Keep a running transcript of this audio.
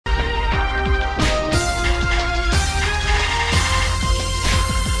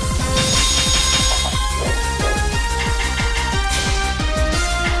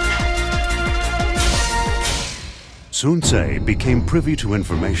Sun Ce became privy to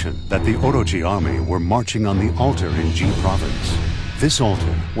information that the Orochi army were marching on the altar in Ji province. This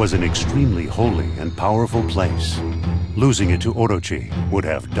altar was an extremely holy and powerful place. Losing it to Orochi would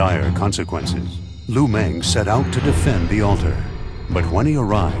have dire consequences. Lu Meng set out to defend the altar. But when he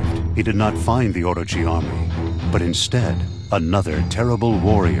arrived, he did not find the Orochi army, but instead, another terrible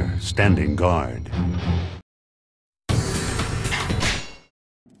warrior standing guard.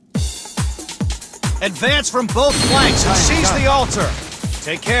 Advance from both flanks and seize the altar!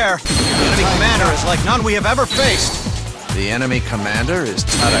 Take care. The enemy commander is like none we have ever faced. The enemy commander is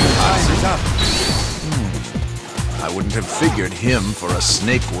Tarakatsu. I wouldn't have figured him for a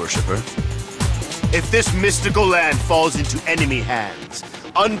snake worshipper. If this mystical land falls into enemy hands,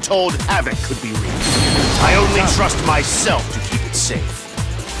 untold havoc could be wreaked. I only trust myself to keep it safe.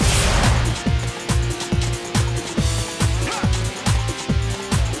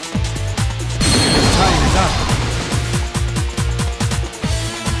 Time is up.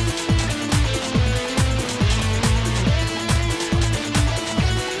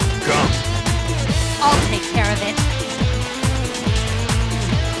 Come. I'll take care of it.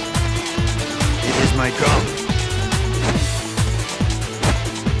 It is my gun.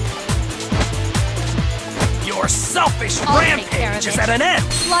 Your selfish I'll take care of rampage is it. at an end!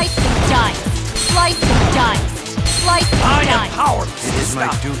 Slice and dice. Slice and dice. Slice and I am dice. powerless It to is my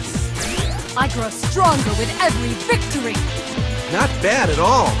stop duty. I grow stronger with every victory. Not bad at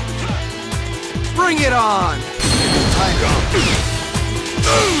all. Bring it on! Time is up.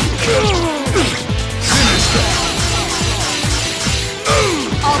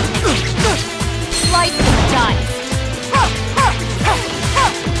 I'll take it. Slice and dice.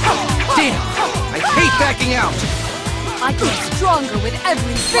 Damn! I hate backing out! I grow stronger with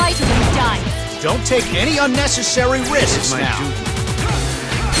every slice and dice. Don't take any unnecessary It is risks my now. duty.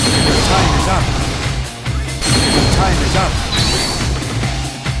 Time is up. Time is up.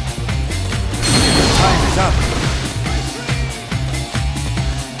 Time is up.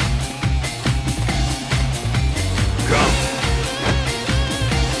 Come.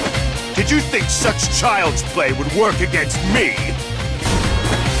 Did you think such child's play would work against me?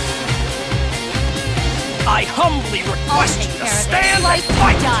 I humbly I'll request take you to care of it. stand Slice and and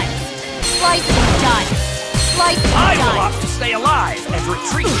fight! dice. Slice and dice. Slice and I will dice. opt to stay alive and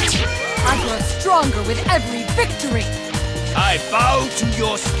retreat. I grow stronger with every victory. I bow to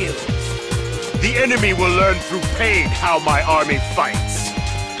your skills. The enemy will learn through pain how my army fights.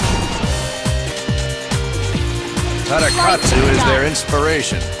 Tarakatsu is their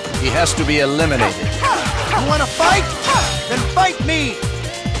inspiration. He has to be eliminated. You wanna fight? Then fight me!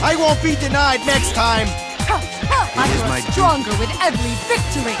 I won't be denied next time! I is grow my duty. stronger with every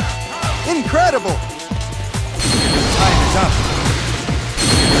victory. Incredible! Time is up.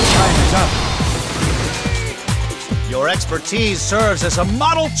 Time is up. Your expertise serves as a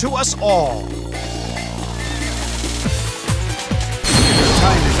model to us all.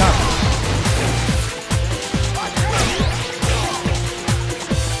 Time is up.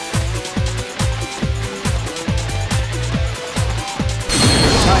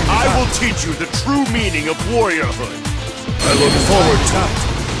 Time is I up. will teach you the true meaning of warriorhood. I look forward to Time it.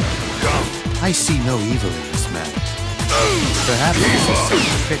 Come. I see no evil in this man. Perhaps this is some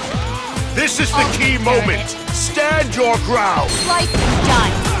trick. This is the I'll key take care of moment. it. Stand your ground. Slice and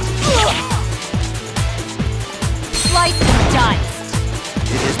dice. Slice and dice.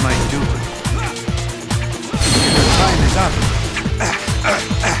 It is my duty. Time is up.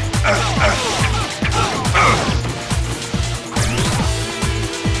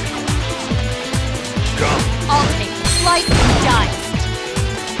 Come. I'll take it. Slice and dice.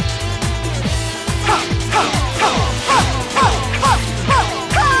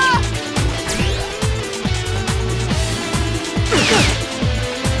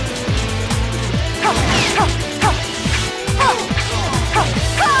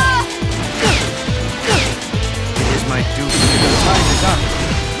 It is my duty. Time is up.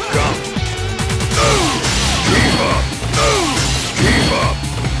 Come. Keep up. Keep up.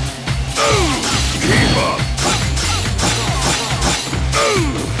 Keep up.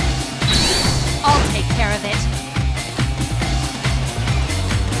 I'll take care of it.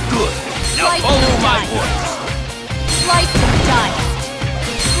 Good. Now Slice follow and my dice. orders. Slice and dice.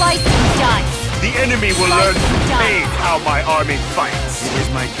 Slice and dice. The enemy will learn through pain how my army fights. It is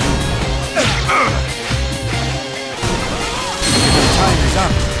my duty. Time is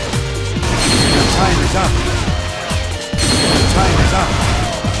up. Time is up. Time is up.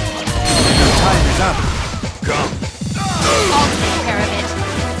 Time is up. Come. I'll take care of it.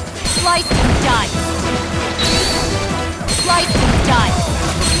 Slice and dice. Slice and dice.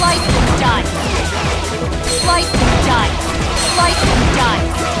 Slice and dice. Slice and dice. Slice and dice.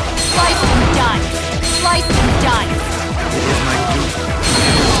 Slice and dice. Slice and dice. It is my duty.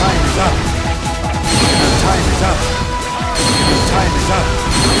 The time is up. The time is up. The time is up.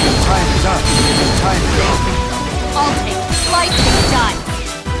 The time is up. The time is up. I'll take slice and dice.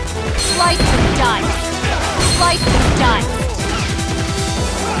 Slice and dice. Slice and dice.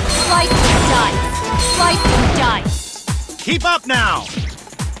 Slice and dice. Slice and dice. Keep up now!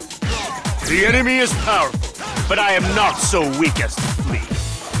 The enemy is powerful, but I am not so weak as to flee.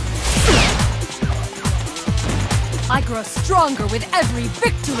 I grow stronger with every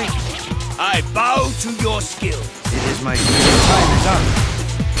victory. I bow to your skill. It is my duty. The time is up.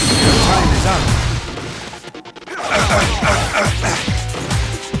 The time is up.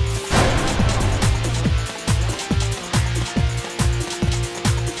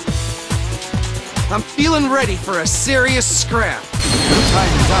 I'm feeling ready for a serious scrap. The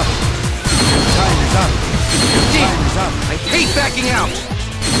time is up. The time is up. The time is up. I hate backing out.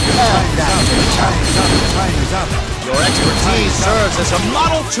 The time is up. The time is up. The time is up. Your expertise serves as a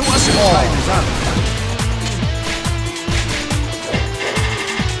model to us The all. time is up.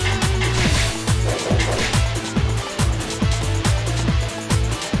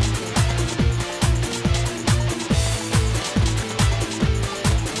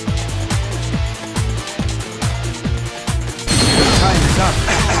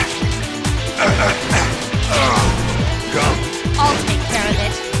 I'll take care of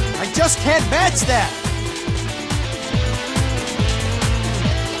it. I just can't match that.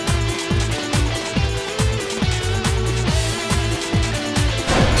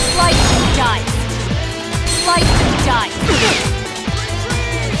 Slice and dice. Slice and dice.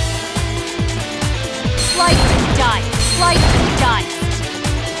 Slice and dice. Slice and dice.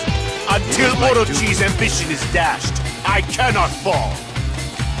 Until Orochi's ambition is dashed, I cannot fall.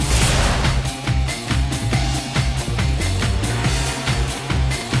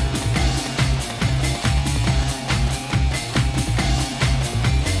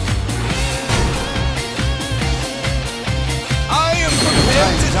 I am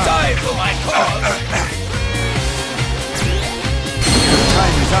prepared to die for my cause. The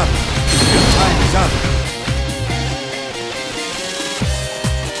time is up. The time is up.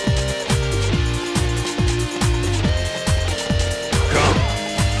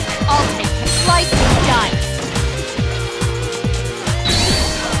 I'll take it. Slice and dice.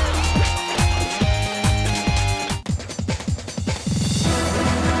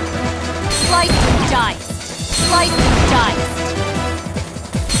 Slice and dice. Slice and dice.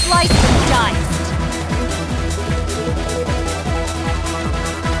 Slice and dice.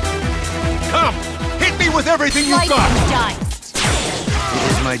 Come, hit me with everything you've Slice got. and dice. It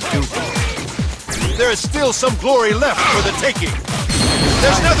is my duty. There is still some glory left for the taking.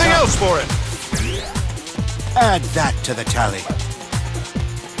 There's nothing else for it. Add that to the tally.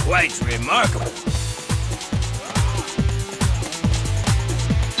 Quite remarkable.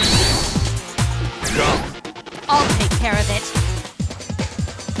 I'll take care of it.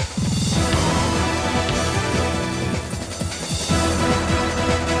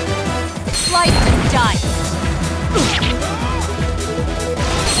 Slice and dice.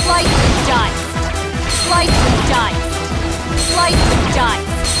 Slice and dice. Slice and dice. Slice and dice.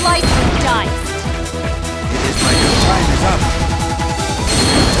 Slice and dice. It is my duty. The time is up.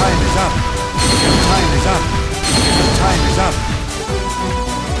 The time is up. The time is up. The time is up.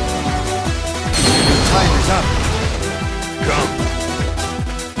 The time is up.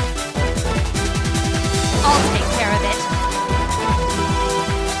 I'll take care of it.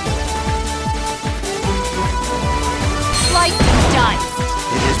 Slice and dice.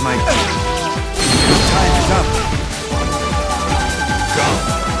 It is my duty. The time is up.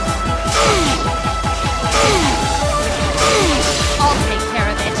 I'll take care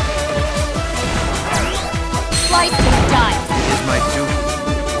of it. Slice and dice. It is my duty.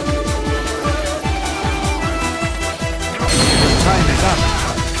 The time is up.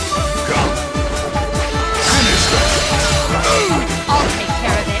 I'll take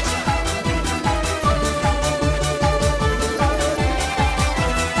care of it.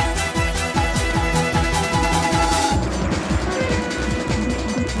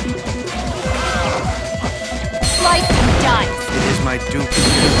 Slice and dice. It is my duty.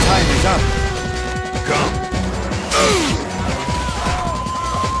 The time is up.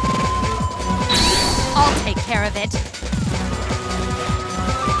 I'll take care of it.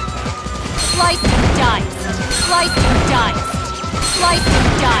 Slice and dice. Slice and dice. Slice and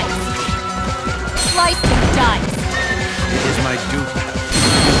dice. Slice and dice. It is my duty.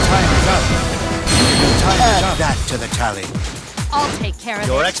 The time is up. The time is Add up. that to the tally. I'll take care of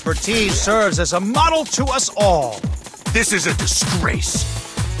Your it. expertise serves as a model to us all. This is a disgrace.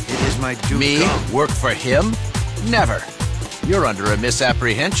 It is my duty. Me? Work for him? Never. You're under a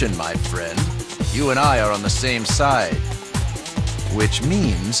misapprehension, my friend. You and I are on the same side. Which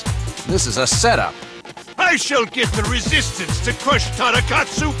means this is a setup. I shall get the resistance to crush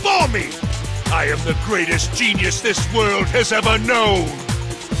Tarakatsu for me! I am the greatest genius this world has ever known!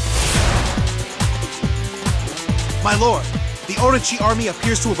 My lord, the Orochi army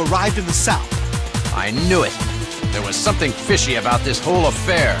appears to have arrived in the south. I knew it. There was something fishy about this whole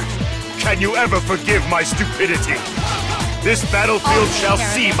affair. Can you ever forgive my stupidity? This battlefield shall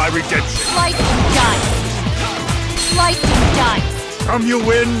see my redemption. Slice and dice. Slice and dice. Some you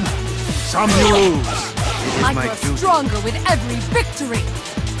win, some you lose. I grow stronger with every victory.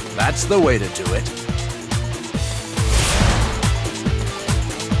 That's the way to do it.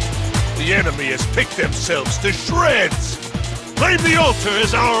 The enemy has picked themselves to shreds! Claim the altar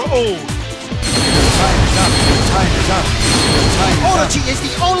as our own! Time is up. Time is up. Time is up. Orochi is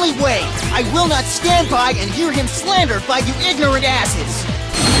the only way! I will not stand by and hear him slandered by you ignorant asses!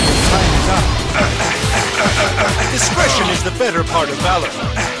 Time is up. Discretion is the better part of valor.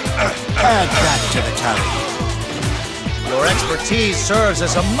 Add that to the tally. Your expertise serves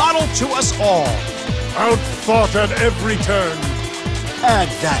as a model to us all. Outfought at every turn. Add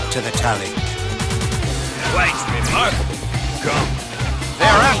that to the tally. Quite remarkable. Come. They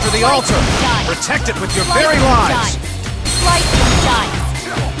are after the Slice altar. and dice. Protect it with your Slice very and lives. dice. Slice and dice.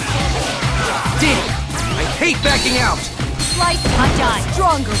 Damn! I hate backing out! Slice and dice.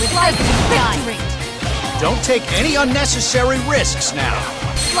 Stronger with every victory. Don't take any unnecessary risks now.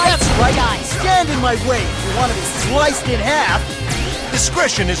 Slice and Right? dice. Stand in my way if you want to be sliced in half!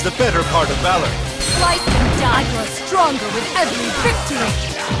 Discretion is the better part of valor. Slice and dice. I grow stronger with every victory.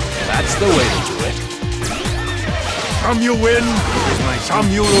 That's the way to do it. Some you win, some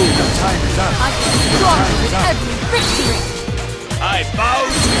you lose. Time is up. I grow stronger with every victory. I bow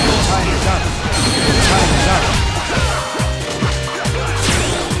to your Time is up. Time is up.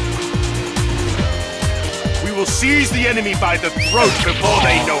 We will seize the enemy by the throat before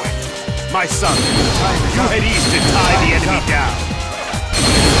they know it. My son, you head east to tie the enemy down.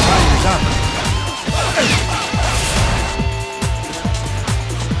 Time is up.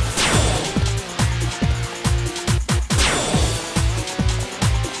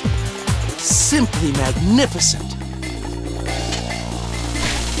 Simply magnificent.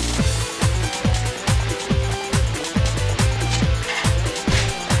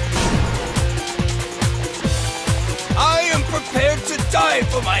 I am prepared to die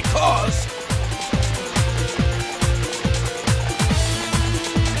for my cause!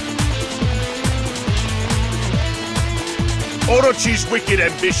 Orochi's wicked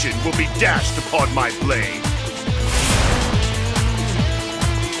ambition will be dashed upon my blade.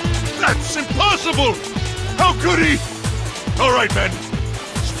 That's impossible! How could he? All right, men.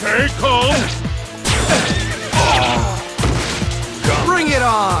 Stay calm. Bring it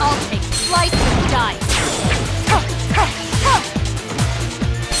on! I'll take slice and dice.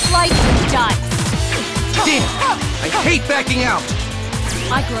 Slice and dice. Damn! I hate backing out!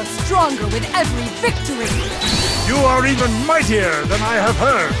 I grow stronger with every victory. You are even mightier than I have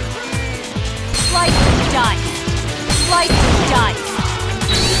heard. Slice and dice. Slice and dice.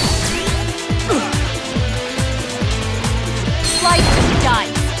 Slice and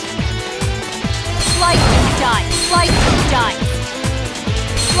dice. Slice and dice. Slice and dice.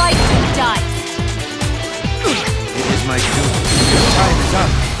 Slice and dice. It is my duty. Time is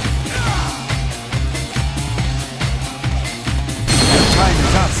up. Time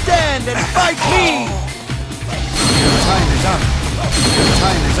is up. Stand and fight me! Time is up.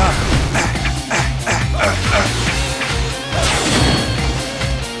 Time is up.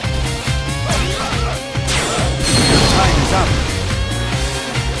 Time is up.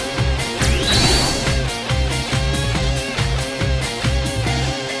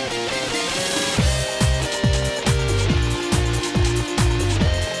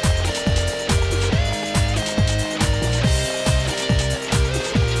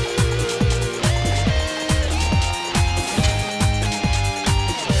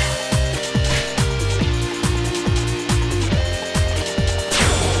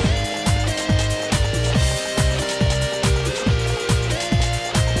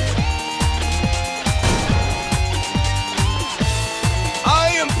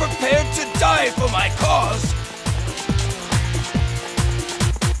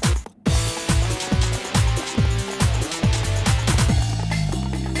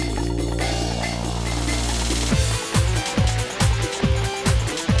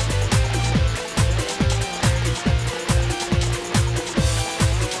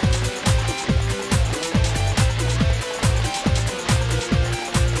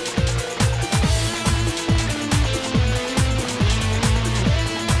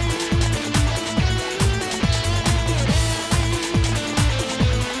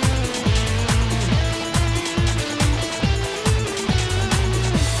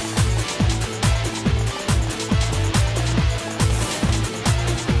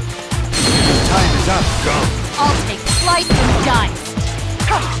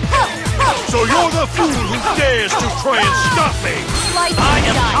 So you're the fool who dares to try and stop me! Slice I and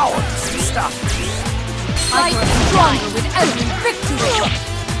am dice. powerless! Stop me! I grow stronger with every victory.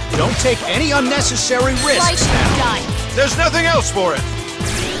 Don't take any unnecessary Slice risks and now. dice. There's nothing else for it.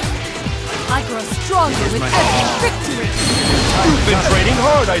 I grow stronger with every victory. You've been training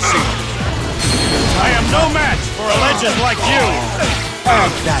hard, I see. I am no match for a legend like you.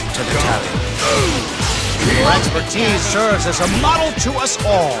 Add that to the tally. Your expertise serves as a model to us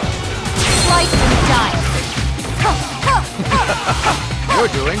all. Slice and dice. You're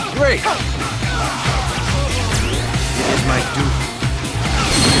doing great. It is my duty.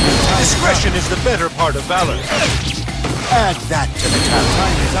 Discretion is the better part of valor. Add that to the tally.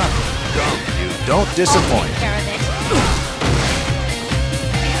 Time is up. You don't disappoint. Take care of it.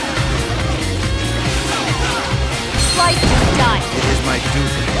 Slice and dice. It is my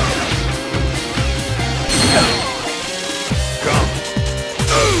duty.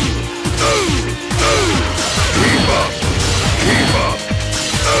 Keep up! Keep up!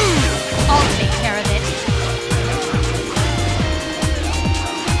 I'll take care of it.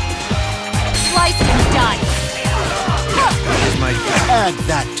 Slice and dice. It is my duty. Add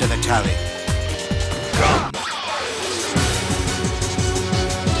that to the tally.